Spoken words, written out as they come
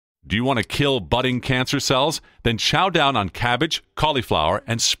Do you want to kill budding cancer cells? Then chow down on cabbage, cauliflower,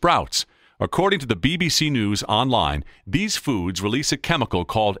 and sprouts. According to the BBC News Online, these foods release a chemical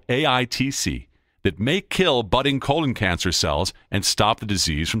called AITC that may kill budding colon cancer cells and stop the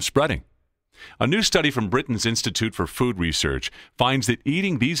disease from spreading. A new study from Britain's Institute for Food Research finds that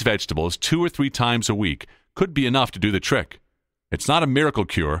eating these vegetables 2 or 3 times a week could be enough to do the trick. It's not a miracle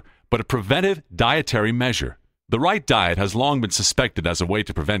cure, but a preventive dietary measure. The right diet has long been suspected as a way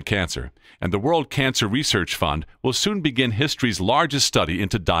to prevent cancer, and the World Cancer Research Fund will soon begin history's largest study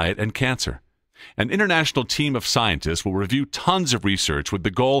into diet and cancer. An international team of scientists will review tons of research with the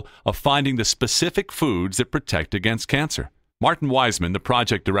goal of finding the specific foods that protect against cancer. Martin Wiseman, the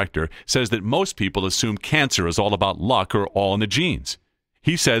project director, says that most people assume cancer is all about luck or all in the genes.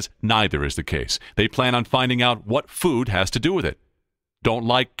 He says neither is the case. They plan on finding out what food has to do with it. Don't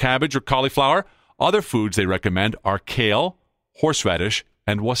like cabbage or cauliflower? Other foods they recommend are kale, horseradish,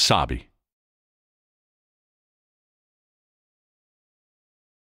 and wasabi.